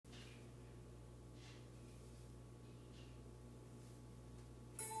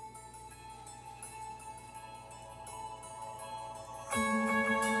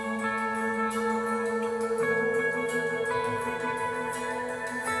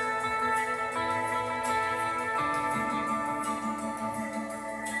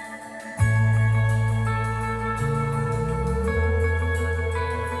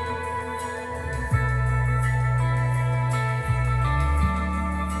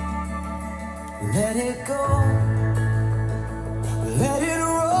Let it go. Let it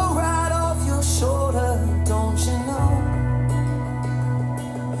roll right off your shoulder. Don't you know?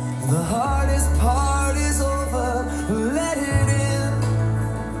 The hardest part is over. Let it in.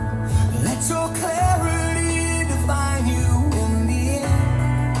 Let your clarity define you in the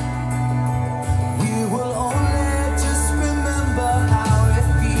end. We will only just remember how it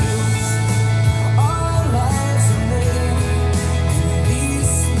feels. Our lives are made in these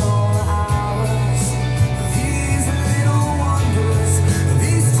small hours, these little wonders,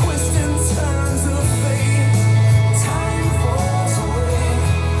 these twists and turns of fate. Time falls away,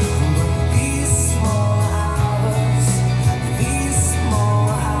 but these small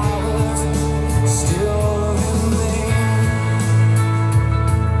hours still remain.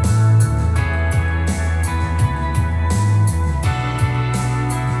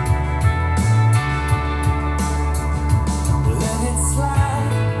 Let it slide.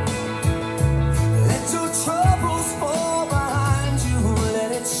 Let your troubles fall behind you.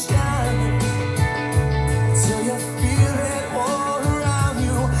 Let it shine till you feel it all around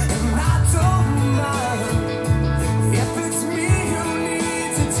you. And I don't mind if it's me you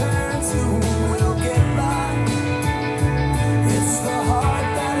need to turn to. We'll get by. It's the heart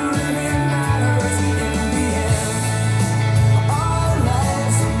that really matters in the end. Our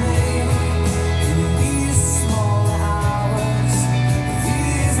lives are made in these small hours,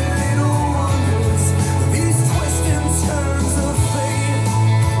 these little wonders, these twists and turns of fate.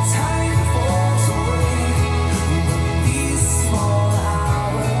 Time falls away, but these small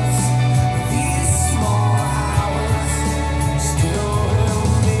hours still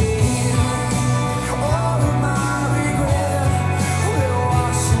remain. All of my regret will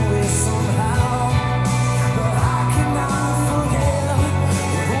wash away somehow, but I cannot forget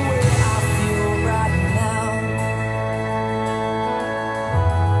the way I feel right now.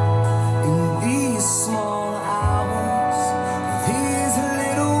 In these small hours, these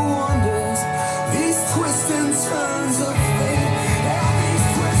little wonders, these twists and turns of fate, yeah, these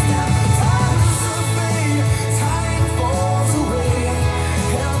twists and turns of fate. Time falls away,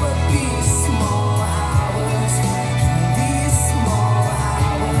 yeah, but these small hours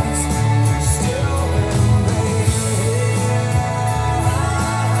still remain.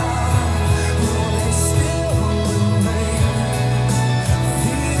 Oh, they still remain.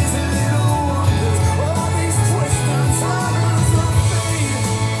 These little wonders, all these twists and turns of fate.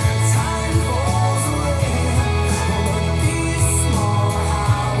 Time falls away, but these small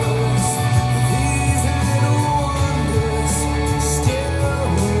hours, these little wonders still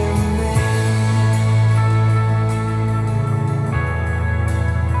remain.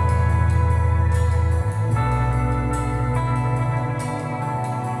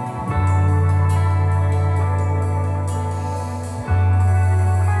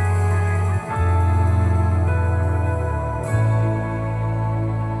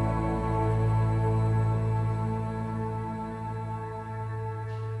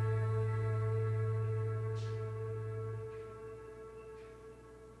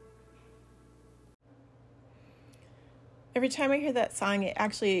 Every time I hear that song, it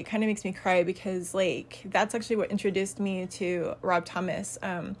actually kind of makes me cry because, like, that's actually what introduced me to Rob Thomas.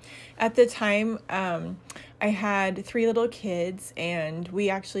 At the time, I had 3 little kids, and we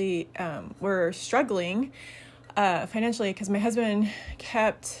actually were struggling financially because my husband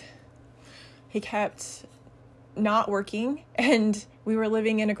kept not working, and we were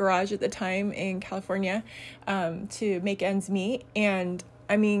living in a garage at the time in California to make ends meet. And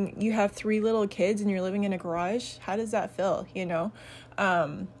I mean, you have 3 little kids and you're living in a garage. How does that feel, you know?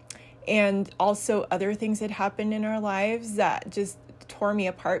 And also other things that happened in our lives that just tore me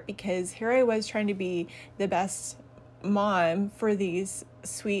apart, because here I was trying to be the best mom for these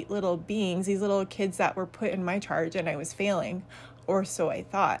sweet little beings, these little kids that were put in my charge, and I was failing, or so I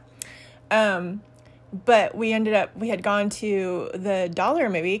thought. But we had gone to the dollar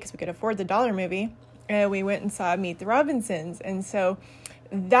movie because we could afford the dollar movie, and we went and saw Meet the Robinsons. And so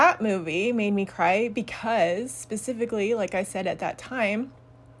that movie made me cry because, specifically, like I said at that time,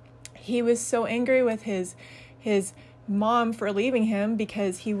 he was so angry with his mom for leaving him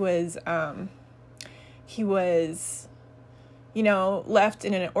because he was left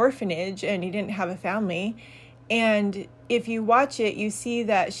in an orphanage and he didn't have a family. And if you watch it, you see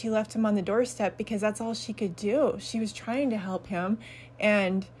that she left him on the doorstep because that's all she could do. She was trying to help him,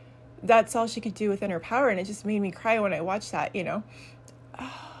 and that's all she could do within her power. And it just made me cry when I watched that, you know.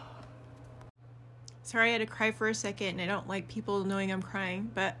 Sorry, I had to cry for a second, and I don't like people knowing I'm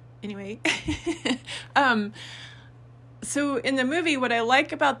crying, but anyway. so in the movie, what I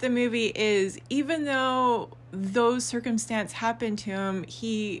like about the movie is even though those circumstances happened to him,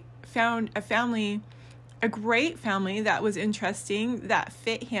 he found a great family that was interesting, that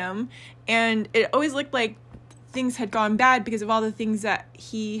fit him. And it always looked like things had gone bad because of all the things that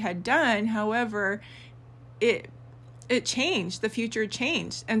he had done. However, it changed. The future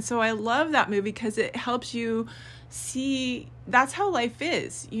changed. And so I love that movie because it helps you see that's how life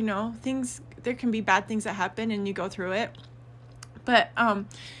is. You know, there can be bad things that happen and you go through it. But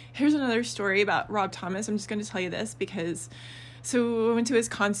here's another story about Rob Thomas. I'm just going to tell you this because so we went to his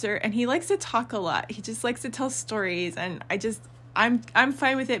concert and he likes to talk a lot. He just likes to tell stories, and I'm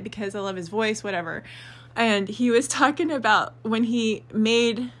fine with it because I love his voice, whatever. And he was talking about when he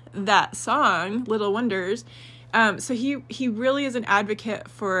made that song, Little Wonders. So he really is an advocate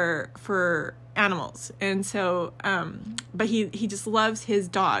for animals. And so, but he just loves his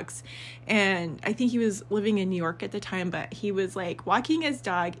dogs. And I think he was living in New York at the time, but he was like walking his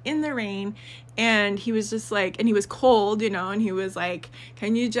dog in the rain, and he was just like, and he was cold, you know, and he was like,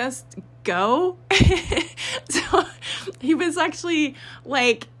 can you just go? So he was actually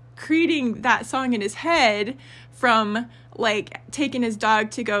like creating that song in his head from like taking his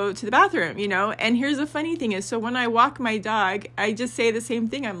dog to go to the bathroom, you know. And here's the funny thing is, so when I walk my dog, I just say the same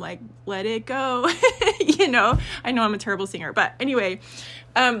thing. I'm like, let it go. You know, I know I'm a terrible singer, but anyway,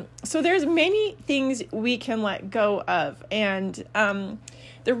 so there's many things we can let go of. And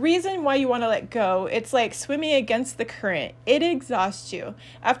the reason why you want to let go, it's like swimming against the current. It exhausts you.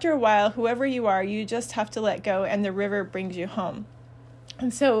 After a while, whoever you are, you just have to let go, and the river brings you home.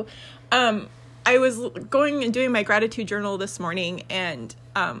 And so, I was going and doing my gratitude journal this morning, and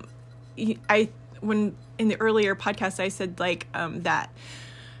when in the earlier podcast I said like that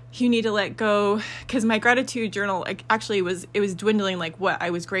you need to let go, because my gratitude journal actually it was dwindling like what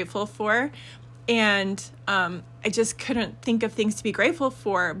I was grateful for, and I just couldn't think of things to be grateful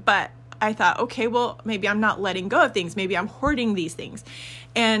for. But I thought, okay, well, maybe I'm not letting go of things. Maybe I'm hoarding these things.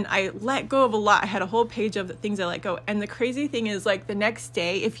 And I let go of a lot. I had a whole page of the things I let go. And the crazy thing is, like, the next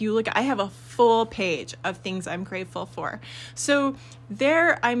day, if you look, I have a full page of things I'm grateful for. So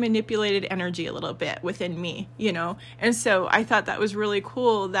there I manipulated energy a little bit within me, you know? And so I thought that was really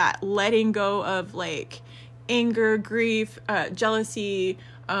cool, that letting go of like anger, grief, jealousy,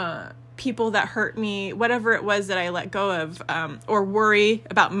 people that hurt me, whatever it was that I let go of, or worry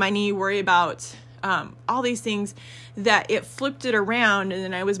about money, worry about all these things, that it flipped it around, and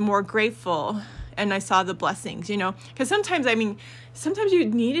then I was more grateful and I saw the blessings, you know, because sometimes you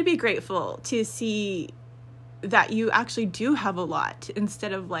need to be grateful to see that you actually do have a lot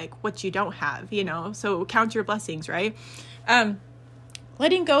instead of like what you don't have, you know, so count your blessings, right?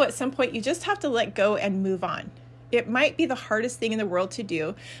 Letting go, at some point, you just have to let go and move on. It might be the hardest thing in the world to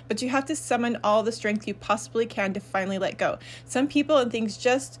do, but you have to summon all the strength you possibly can to finally let go. Some people and things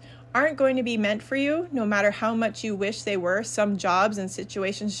just aren't going to be meant for you, no matter how much you wish they were. Some jobs and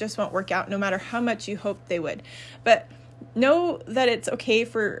situations just won't work out, no matter how much you hoped they would. But know that it's okay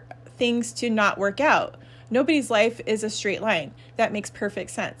for things to not work out. Nobody's life is a straight line. That makes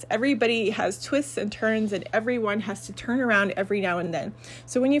perfect sense. Everybody has twists and turns, and everyone has to turn around every now and then.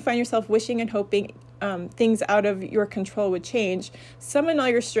 So when you find yourself wishing and hoping things out of your control would change, summon all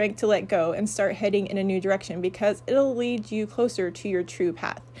your strength to let go and start heading in a new direction, because it'll lead you closer to your true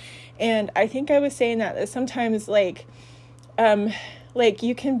path. And I think I was saying that sometimes like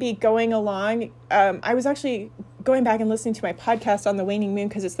you can be going along. I was actually going back and listening to my podcast on the waning moon,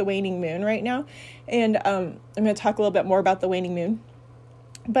 because it's the waning moon right now. And I'm going to talk a little bit more about the waning moon.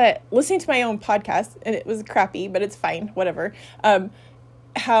 But listening to my own podcast, and it was crappy, but it's fine, whatever.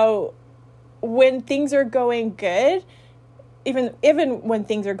 How when things are going good, even when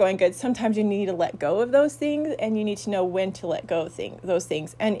things are going good, sometimes you need to let go of those things, and you need to know when to let go of those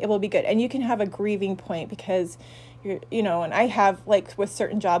things, and it will be good. And you can have a grieving point, because you know, and I have, like, with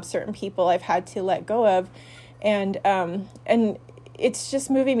certain jobs, certain people I've had to let go of, and it's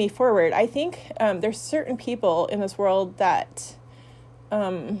just moving me forward. I think there's certain people in this world that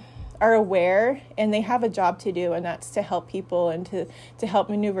are aware, and they have a job to do, and that's to help people and to help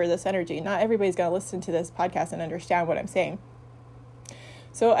maneuver this energy. Not everybody's going to listen to this podcast and understand what I'm saying.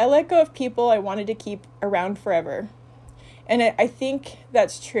 So I let go of people I wanted to keep around forever. And I think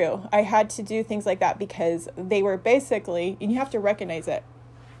that's true. I had to do things like that because they were basically, and you have to recognize it,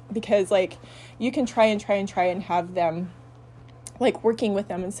 because like you can try and have them, like, working with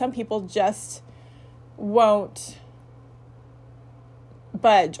them, and some people just won't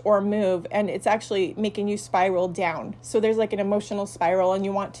budge or move, and it's actually making you spiral down. So there's like an emotional spiral, and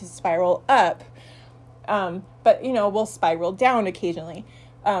you want to spiral up, but you know, we'll spiral down occasionally.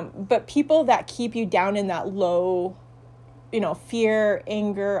 But people that keep you down in that low fear,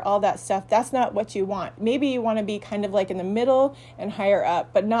 anger, all that stuff. That's not what you want. Maybe you want to be kind of like in the middle and higher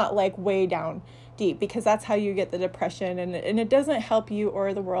up, but not like way down deep, because that's how you get the depression, and it doesn't help you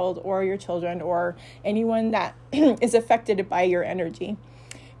or the world or your children or anyone that is affected by your energy.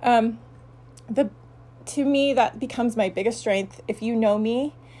 To me, that becomes my biggest strength. If you know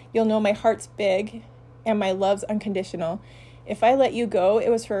me, you'll know my heart's big and my love's unconditional. If I let you go, it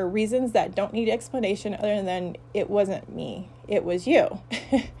was for reasons that don't need explanation other than it wasn't me, it was you.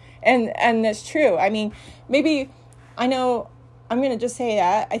 and that's true. I mean, maybe, I know, I'm going to just say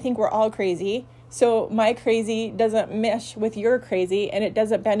that I think we're all crazy. So my crazy doesn't mesh with your crazy, and it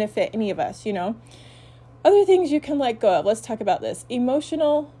doesn't benefit any of us, Other things you can let go of. Let's talk about this.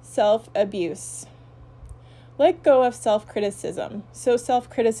 Emotional self-abuse. Let go of self-criticism. So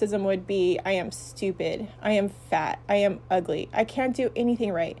self-criticism would be, I am stupid, I am fat, I am ugly, I can't do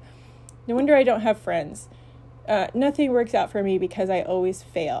anything right. No wonder I don't have friends. Nothing works out for me because I always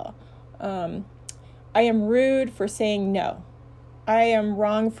fail. I am rude for saying no. I am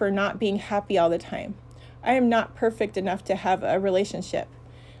wrong for not being happy all the time. I am not perfect enough to have a relationship.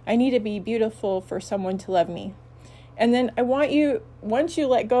 I need to be beautiful for someone to love me. And then once you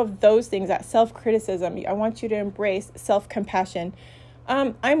let go of those things, that self-criticism, I want you to embrace self-compassion.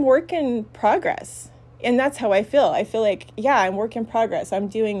 I'm work in progress. And that's how I feel. I feel like, I'm work in progress. I'm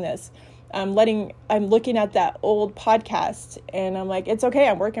doing this. I'm looking at that old podcast and I'm like, it's okay.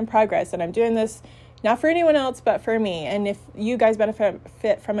 I'm work in progress and I'm doing this not for anyone else, but for me. And if you guys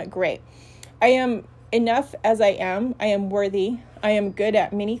benefit from it, great. I am enough as I am. I am worthy. I am good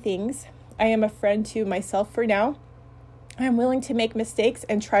at many things. I am a friend to myself for now. I am willing to make mistakes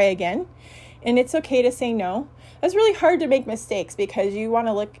and try again. And it's okay to say no. It's really hard to make mistakes because you want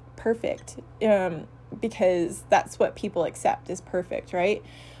to look perfect. Because that's what people accept is perfect, right?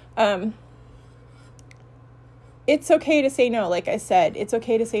 It's okay to say no. Like I said, it's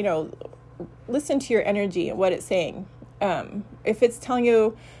okay to say no. Listen to your energy and what it's saying. If it's telling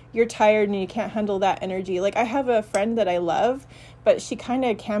you you're tired and you can't handle that energy. Like I have a friend that I love, but she kind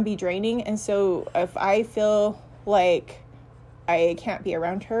of can be draining. And so if I feel like I can't be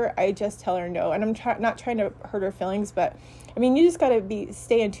around her, I just tell her no. And I'm not trying to hurt her feelings, but I mean, you just got to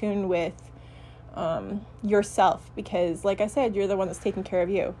stay in tune with yourself, because like I said, you're the one that's taking care of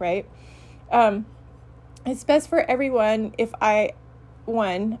you, right? It's best for everyone if I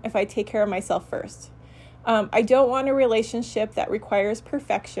take care of myself first. I don't want a relationship that requires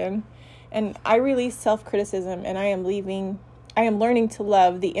perfection, and I release self-criticism, and I am learning to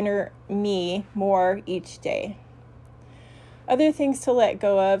love the inner me more each day. Other things to let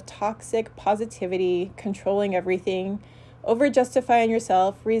go of: toxic positivity, controlling everything, over-justifying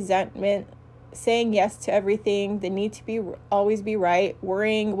yourself, resentment, saying yes to everything, the need to always be right,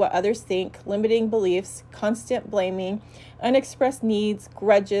 worrying what others think, limiting beliefs, constant blaming, unexpressed needs,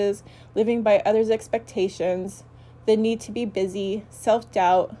 grudges, living by others' expectations, the need to be busy,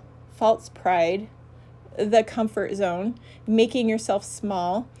 self-doubt, false pride, the comfort zone, making yourself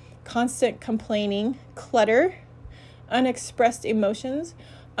small, constant complaining, clutter, unexpressed emotions,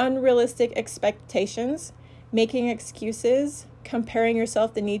 unrealistic expectations, making excuses, comparing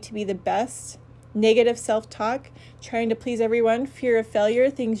yourself, the need to be the best, negative self-talk, trying to please everyone, fear of failure,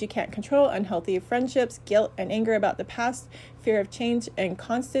 things you can't control, unhealthy friendships, guilt and anger about the past, fear of change, and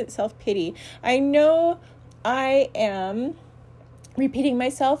constant self-pity. I know I am repeating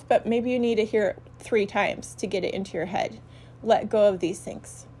myself, but maybe you need to hear it 3 times to get it into your head. Let go of these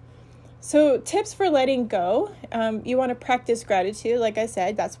things. So tips for letting go. You want to practice gratitude. Like I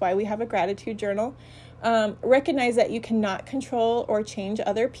said, that's why we have a gratitude journal. Recognize that you cannot control or change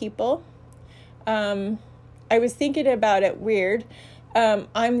other people. I was thinking about it weird.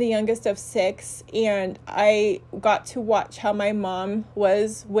 I'm the youngest of 6, and I got to watch how my mom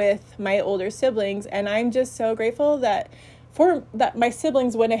was with my older siblings, and I'm just so grateful that my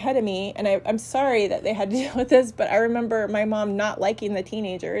siblings went ahead of me, and I'm sorry that they had to deal with this, but I remember my mom not liking the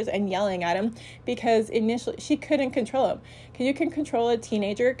teenagers and yelling at them because initially she couldn't control them. You can control a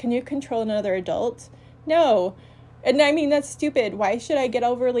teenager? Can you control another adult? No. And I mean, that's stupid. Why should I get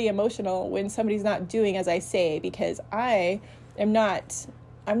overly emotional when somebody's not doing as I say? Because I'm not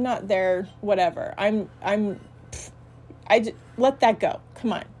there, whatever. Let that go.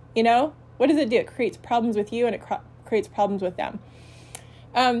 Come on. What does it do? It creates problems with you, and it creates problems with them.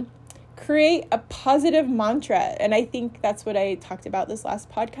 Create a positive mantra. And I think that's what I talked about this last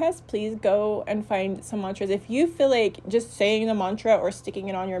podcast. Please go and find some mantras. If you feel like just saying the mantra or sticking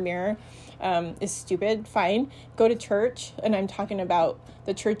it on your mirror is stupid, fine. Go to church. And I'm talking about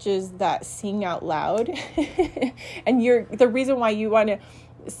the churches that sing out loud. And the reason why you want to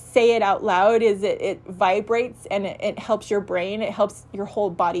say it out loud is it vibrates, and it helps your brain. It helps your whole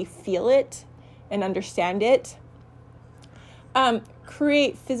body feel it and understand it.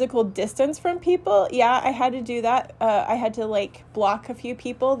 Create physical distance from people. Yeah, I had to do that. I had to like block a few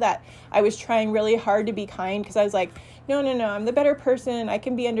people that I was trying really hard to be kind, because I was like, no, I'm the better person. I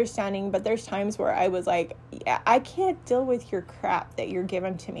can be understanding. But there's times where I was like, yeah, I can't deal with your crap that you're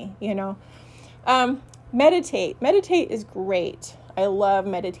giving to me, you know? Meditate. Meditate is great. I love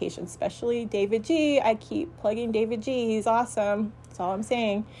meditation, especially David G. I keep plugging David G. He's awesome. That's all I'm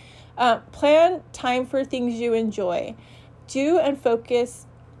saying. Plan time for things you enjoy. Do and focus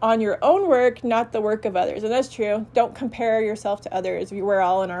on your own work, not the work of others. And that's true. Don't compare yourself to others. We're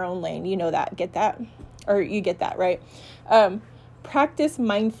all in our own lane. You know that. Get that? Or you get that, right? Practice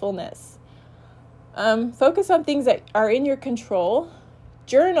mindfulness. Focus on things that are in your control.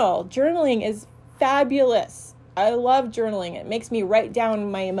 Journal. Journaling is fabulous. I love journaling. It makes me write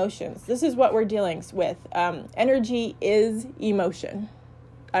down my emotions. This is what we're dealing with. Energy is emotion.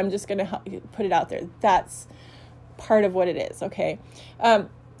 I'm just going to put it out there. That's part of what it is, okay?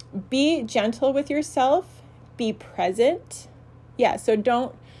 Be gentle with yourself. Be present. Yeah, so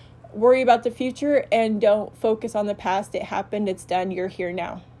don't worry about the future and don't focus on the past. It happened. It's done. You're here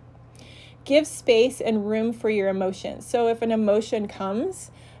now. Give space and room for your emotions. So if an emotion comes,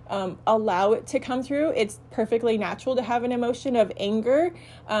 allow it to come through. It's perfectly natural to have an emotion of anger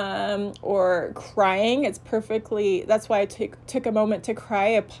or crying. It's perfectly, that's why I took a moment to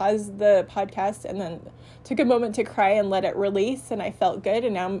cry. I paused the podcast and then took a moment to cry and let it release, and I felt good,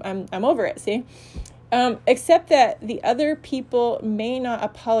 and now I'm over it, see? Except that the other people may not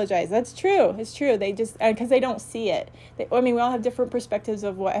apologize. That's true. It's true. They just, because they don't see it. We all have different perspectives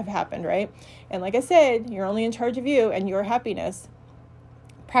of what have happened, right? And like I said, you're only in charge of you and your happiness.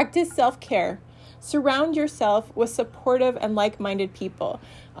 Practice self-care. Surround yourself with supportive and like-minded people.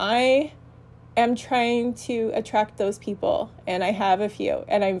 I am trying to attract those people, and I have a few,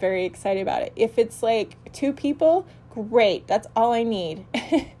 and I'm very excited about it. If it's like 2 people, great. That's all I need.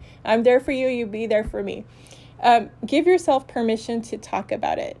 I'm there for you. You be there for me. Give yourself permission to talk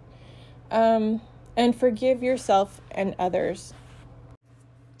about it, and forgive yourself and others.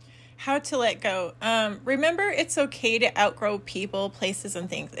 How to let go. Remember, it's okay to outgrow people, places, and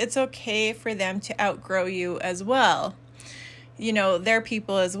things. It's okay for them to outgrow you as well. You know, they're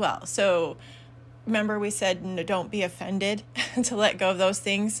people as well. So remember we said, no, don't be offended to let go of those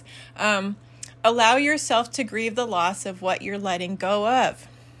things. Allow yourself to grieve the loss of what you're letting go of.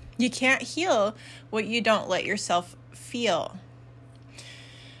 You can't heal what you don't let yourself feel.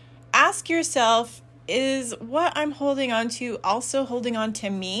 Ask yourself, is what I'm holding on to also holding on to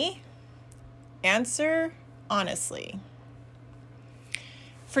me? Answer honestly.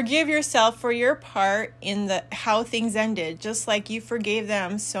 Forgive yourself for your part in how things ended, just like you forgave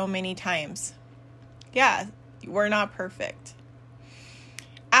them so many times. Yeah, we're not perfect.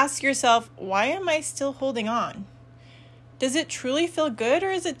 Ask yourself, why am I still holding on? Does it truly feel good, or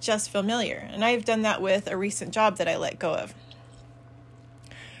is it just familiar? And I've done that with a recent job that I let go of.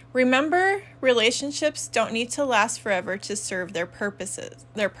 Remember, relationships don't need to last forever to serve their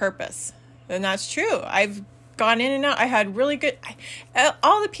purpose. And that's true. I've gone in and out. I had really good,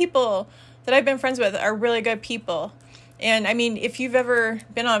 all the people that I've been friends with are really good people. And I mean, if you've ever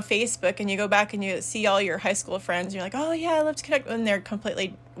been on Facebook and you go back and you see all your high school friends, you're like, oh yeah, I love to connect. And they're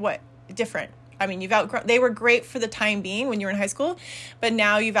completely, different. I mean, they were great for the time being when you were in high school, but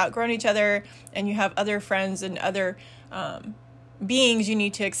now you've outgrown each other and you have other friends and other beings you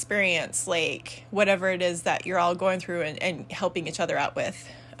need to experience, like whatever it is that you're all going through and helping each other out with.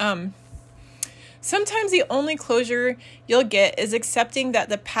 Sometimes the only closure you'll get is accepting that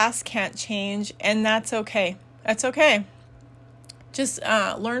the past can't change, and that's okay. That's okay. Just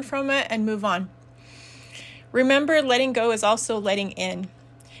learn from it and move on. Remember, letting go is also letting in.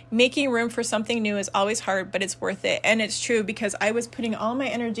 Making room for something new is always hard, but it's worth it. And it's true, because I was putting all my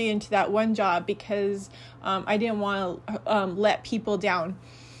energy into that one job because I didn't want to let people down.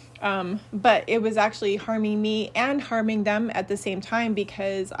 But it was actually harming me and harming them at the same time,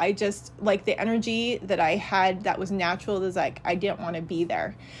 because I just, like, the energy that I had that was natural was like, I didn't want to be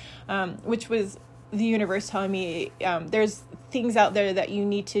there, which was the universe telling me there's things out there that you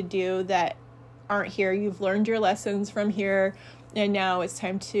need to do that aren't here. You've learned your lessons from here, and now it's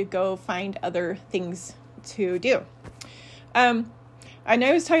time to go find other things to do. And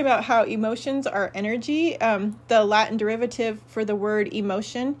I was talking about how emotions are energy. The Latin derivative for the word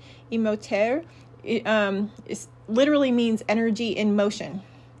emotion, emotere, literally means energy in motion.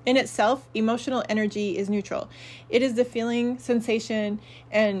 In itself, emotional energy is neutral. It is the feeling, sensation,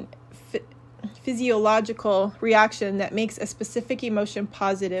 and physiological reaction that makes a specific emotion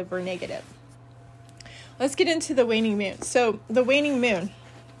positive or negative. Let's get into the waning moon. So the waning moon,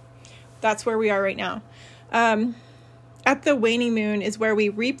 that's where we are right now. At the waning moon is where we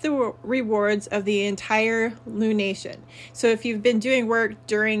reap the rewards of the entire lunation. So if you've been doing work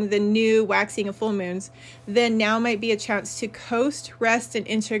during the new waxing of full moons, then now might be a chance to coast, rest, and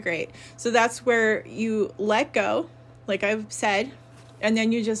integrate. So that's where you let go, like I've said, and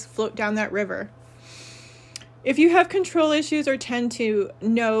then you just float down that river. If you have control issues or tend to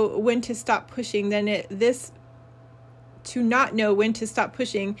know when to stop pushing, then not know when to stop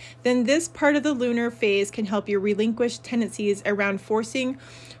pushing, then this part of the lunar phase can help you relinquish tendencies around forcing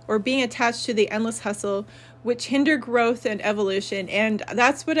or being attached to the endless hustle, which hinder growth and evolution. And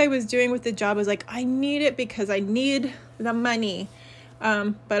that's what I was doing with the job. I was like, I need it because I need the money.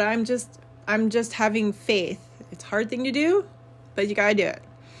 But I'm just having faith. It's a hard thing to do, but you gotta do it.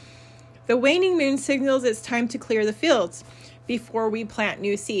 The waning moon signals it's time to clear the fields before we plant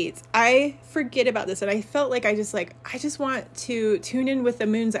new seeds. I forget about this, and I felt like I just want to tune in with the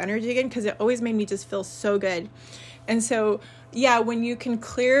moon's energy again, because it always made me just feel so good. And so, yeah, when you can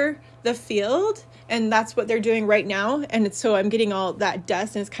clear the field, and that's what they're doing right now, and so I'm getting all that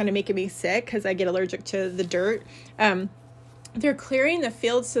dust, and it's kind of making me sick because I get allergic to the dirt. They're clearing the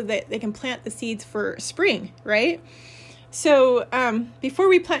field so that they can plant the seeds for spring, right? So before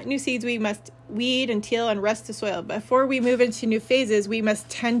we plant new seeds, we must weed and till and rest the soil. Before we move into new phases, we must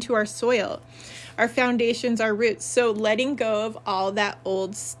tend to our soil, our foundations, our roots. So letting go of all that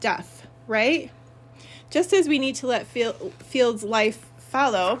old stuff, right? Just as we need to let fields life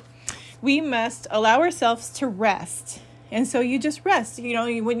follow, we must allow ourselves to rest. And so you just rest. You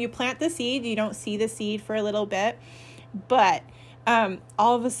know, when you plant the seed, you don't see the seed for a little bit, but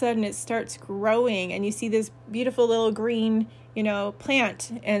all of a sudden it starts growing and you see this beautiful little green,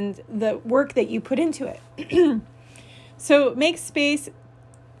 plant and the work that you put into it. So make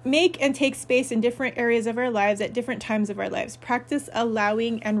and take space in different areas of our lives at different times of our lives. Practice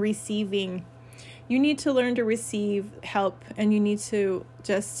allowing and receiving. You need to learn to receive help, and you need to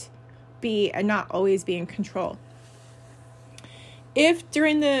just be and not always be in control. If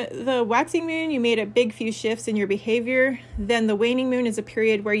during the waxing moon you made a big few shifts in your behavior, then the waning moon is a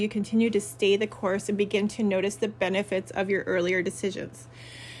period where you continue to stay the course and begin to notice the benefits of your earlier decisions.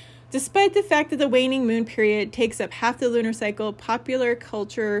 Despite the fact that the waning moon period takes up half the lunar cycle, popular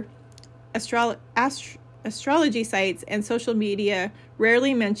culture, astrology sites, and social media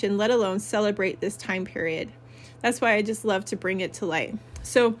rarely mention, let alone celebrate, this time period. That's why I just love to bring it to light.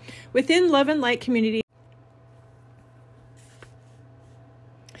 So within Love and Light communities,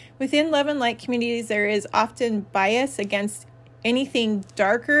 there is often bias against anything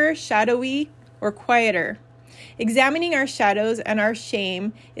darker, shadowy, or quieter. Examining our shadows and our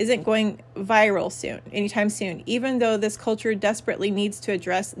shame isn't going viral anytime soon, even though this culture desperately needs to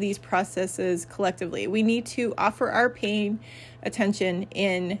address these processes collectively. We need to offer our pain attention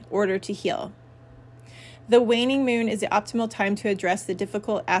in order to heal. The waning moon is the optimal time to address the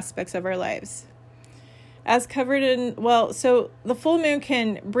difficult aspects of our lives. As covered so the full moon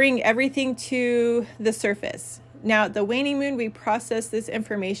can bring everything to the surface. Now, at the waning moon, we process this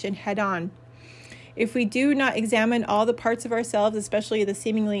information head on. If we do not examine all the parts of ourselves, especially the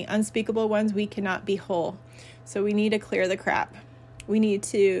seemingly unspeakable ones, we cannot be whole. So we need to clear the crap. We need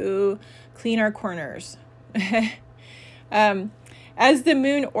to clean our corners. As the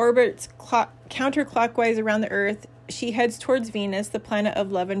moon orbits counterclockwise around the earth, she heads towards Venus, the planet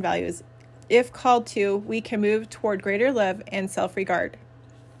of love and values. If called to, we can move toward greater love and self-regard.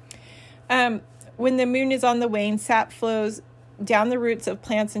 When the moon is on the wane, sap flows down the roots of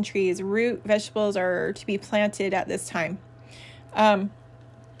plants and trees. Root vegetables are to be planted at this time of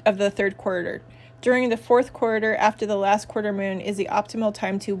the third quarter. During the fourth quarter, after the last quarter moon, is the optimal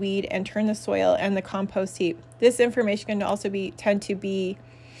time to weed and turn the soil and the compost heap. This information can also tend to be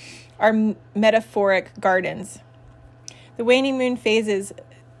our metaphoric gardens. The waning moon phase is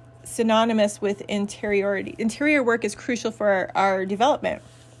synonymous with interiority. Interior work is crucial for our development.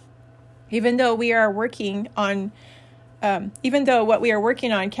 Even though what we are working on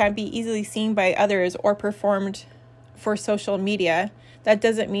can be easily seen by others or performed for social media, that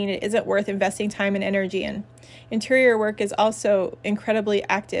doesn't mean it isn't worth investing time and energy in. Interior work is also incredibly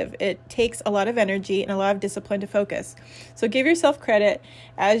active. It takes a lot of energy and a lot of discipline to focus. So give yourself credit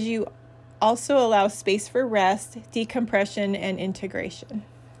as you also allow space for rest, decompression, and integration.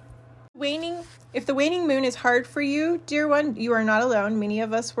 If the waning moon is hard for you, dear one, you are not alone. Many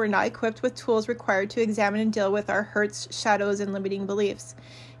of us were not equipped with tools required to examine and deal with our hurts, shadows, and limiting beliefs.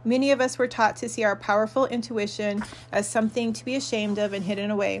 Many of us were taught to see our powerful intuition as something to be ashamed of and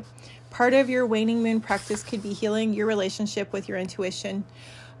hidden away. Part of your waning moon practice could be healing your relationship with your intuition,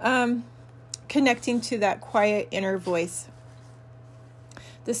 connecting to that quiet inner voice.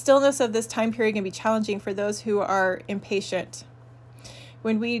 The stillness of this time period can be challenging for those who are impatient.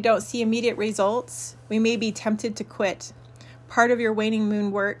 When we don't see immediate results, we may be tempted to quit. Part of your waning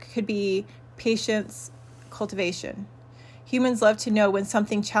moon work could be patience cultivation. Humans love to know when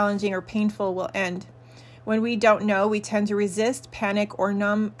something challenging or painful will end. When we don't know, we tend to resist, panic, or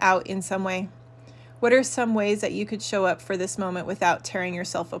numb out in some way. What are some ways that you could show up for this moment without tearing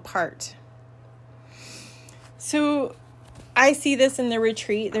yourself apart? So I see this in the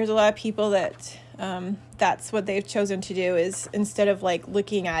retreat. There's a lot of people that that's what they've chosen to do, is instead of like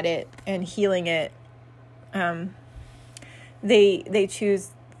looking at it and healing it, they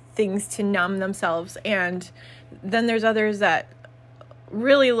choose things to numb themselves. And then there's others that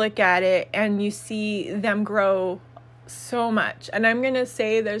really look at it and you see them grow so much. And I'm going to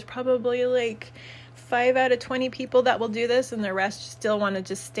say there's probably like 5 out of 20 people that will do this, and the rest still want to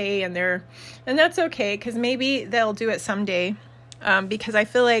just stay in there. And that's okay, because maybe they'll do it someday. Because I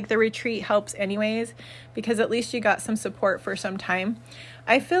feel like the retreat helps anyways, because at least you got some support for some time.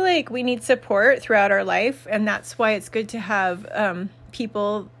 I feel like we need support throughout our life, and that's why it's good to have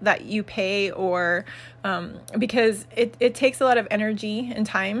people that you pay, or because it takes a lot of energy and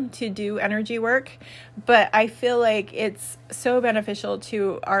time to do energy work, but I feel like it's so beneficial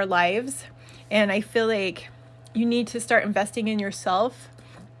to our lives, and I feel like you need to start investing in yourself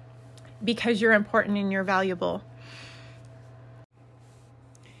because you're important and you're valuable.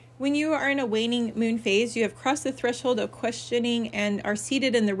 When you are in a waning moon phase, you have crossed the threshold of questioning and are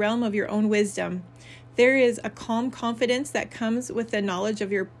seated in the realm of your own wisdom. There is a calm confidence that comes with the knowledge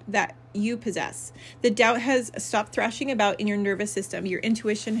of that you possess. The doubt has stopped thrashing about in your nervous system. Your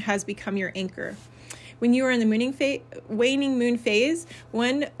intuition has become your anchor. When you are in the waning moon phase,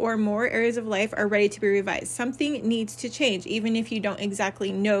 one or more areas of life are ready to be revised. Something needs to change, even if you don't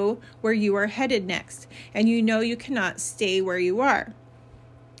exactly know where you are headed next, and you know you cannot stay where you are.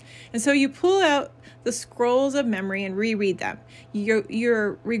 And so you pull out the scrolls of memory and reread them.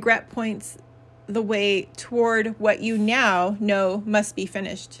 Your regret points the way toward what you now know must be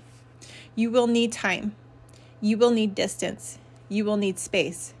finished. You will need time. You will need distance. You will need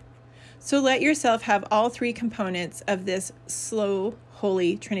space. So let yourself have all 3 components of this slow,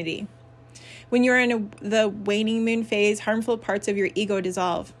 holy trinity. When you're in the waning moon phase, harmful parts of your ego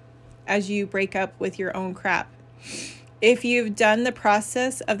dissolve as you break up with your own crap. If you've done the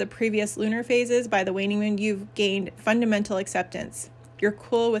process of the previous lunar phases by the waning moon, you've gained fundamental acceptance. You're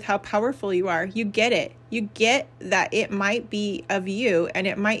cool with how powerful you are. You get it. You get that it might be of you and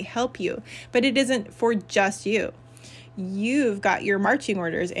it might help you, but it isn't for just you. You've got your marching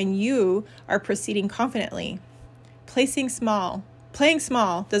orders and you are proceeding confidently. Playing small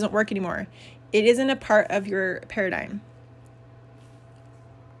doesn't work anymore. It isn't a part of your paradigm.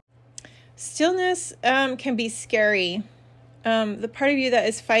 Stillness can be scary. The part of you that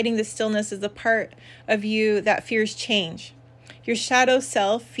is fighting the stillness is the part of you that fears change. Your shadow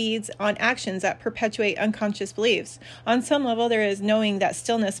self feeds on actions that perpetuate unconscious beliefs. On some level, there is knowing that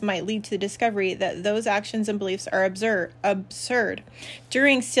stillness might lead to the discovery that those actions and beliefs are absurd.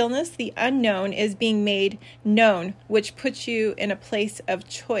 During stillness, the unknown is being made known, which puts you in a place of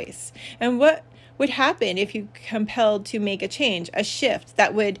choice. And what would happen if you compelled to make a change, a shift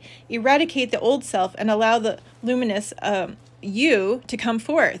that would eradicate the old self and allow the luminous you to come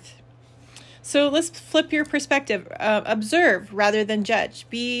forth? So let's flip your perspective. Observe rather than judge.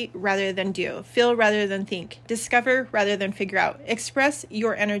 Be rather than do. Feel rather than think. Discover rather than figure out. Express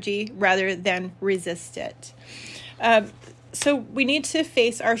your energy rather than resist it. So we need to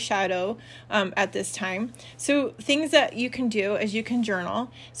face our shadow at this time. So things that you can do is you can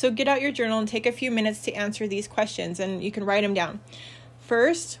journal. So get out your journal and take a few minutes to answer these questions, and you can write them down.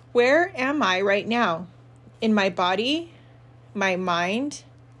 First, where am I right now? In my body, my mind,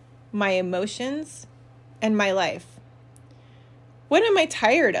 my emotions, and my life. What am I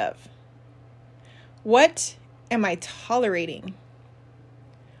tired of? What am I tolerating?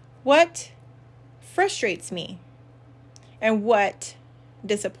 What frustrates me? And what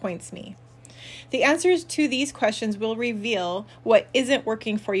disappoints me? The answers to these questions will reveal what isn't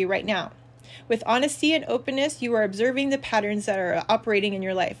working for you right now. With honesty and openness, you are observing the patterns that are operating in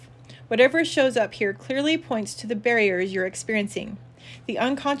your life. Whatever shows up here clearly points to the barriers you're experiencing, the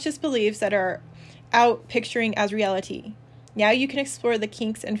unconscious beliefs that are out picturing as reality. Now you can explore the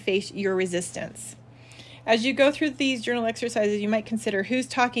kinks and face your resistance. As you go through these journal exercises, you might consider who's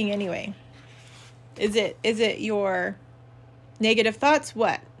talking anyway. Is it your negative thoughts?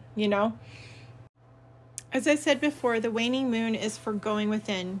 What? you know? As I said before, the waning moon is for going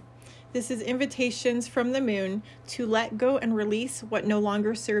within. This is invitations from the moon to let go and release what no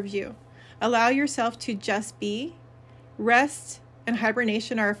longer serves you. Allow yourself to just be. Rest and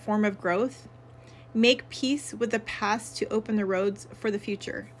hibernation are a form of growth. Make peace with the past to open the roads for the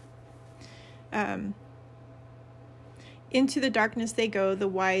future. Into the darkness they go, the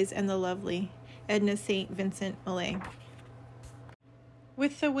wise and the lovely. Edna St. Vincent Millay.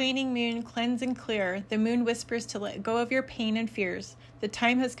 With the waning moon, cleanse and clear, the moon whispers to let go of your pain and fears. The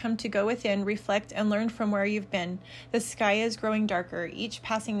time has come to go within, reflect, and learn from where you've been. The sky is growing darker, each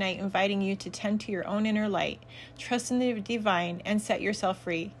passing night inviting you to tend to your own inner light. Trust in the divine and set yourself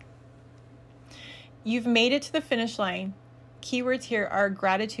free. You've made it to the finish line. Keywords here are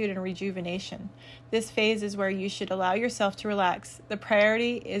gratitude and rejuvenation. This phase is where you should allow yourself to relax. The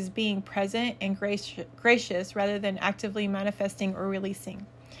priority is being present and gracious rather than actively manifesting or releasing.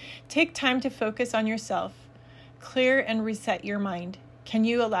 Take time to focus on yourself. Clear and reset your mind. Can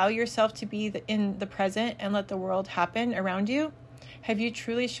you allow yourself to be in the present and let the world happen around you? Have you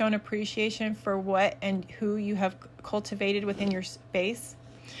truly shown appreciation for what and who you have cultivated within your space?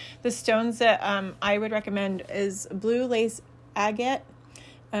 The stones that I would recommend is blue lace agate.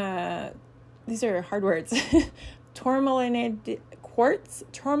 These are hard words. Tourmalinate quartz.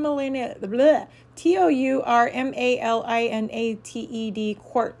 Tourmalinate, Tourmalaneted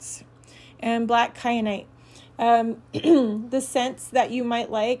quartz. And black kyanite. The scents that you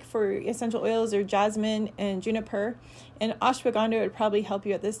might like for essential oils are jasmine and juniper. And ashwagandha would probably help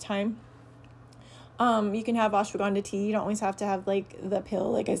you at this time. You can have ashwagandha tea. You don't always have to have like the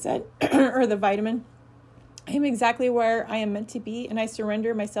pill, like I said, or the vitamin. I am exactly where I am meant to be, and I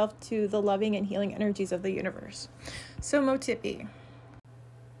surrender myself to the loving and healing energies of the universe. So Motipi.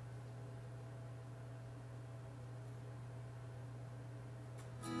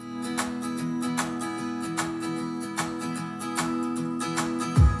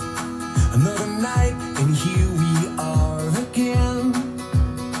 Another night, and here we are again.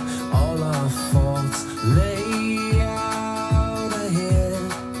 All our faults lay out ahead.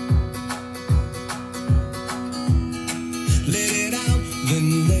 Let it out,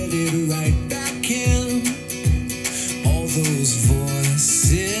 then let it right back in. All those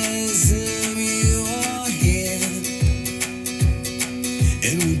voices in your head.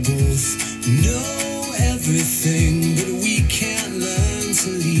 And we both know everything, but we can't learn to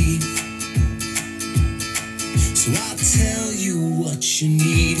leave. So I'll tell you what you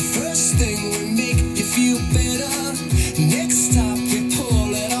need. First thing will make you feel better. Next stop we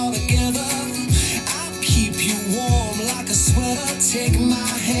pull it all together. I'll keep you warm like a sweater. Take my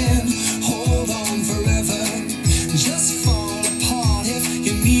hand, hold on forever. Just fall apart if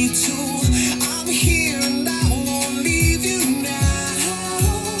you need to. I'm here and I won't leave you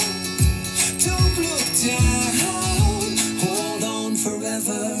now. Don't look down, hold on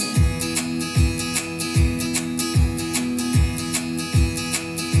forever.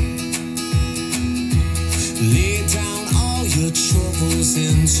 Lay down all your troubles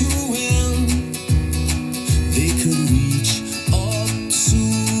into him. They could reach up to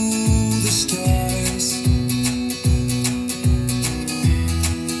the stars.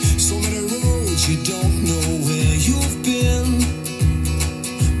 So many roads you don't know where you've been,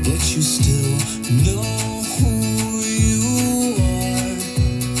 but you still know who you are.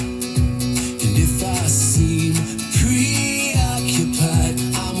 And if I seem preoccupied,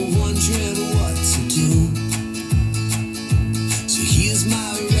 I'm wondering what to do. Here's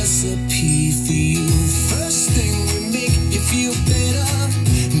my recipe for you. First thing we make you feel better.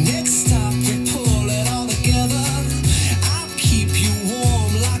 Next stop we pull it all together. I'll keep you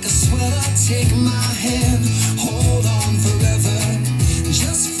warm like a sweater. Take my hand, hold on forever.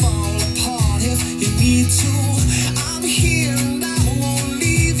 Just fall apart if you need to. I'm here and I won't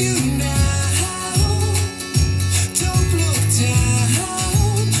leave you now. Don't look down,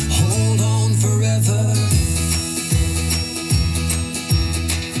 hold on forever.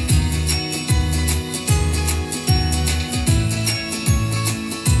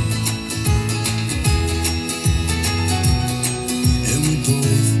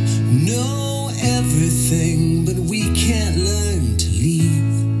 Know everything, but we can't learn to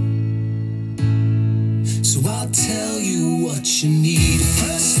leave. So I'll tell you what you need.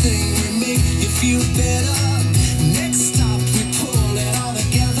 First thing will make you feel better.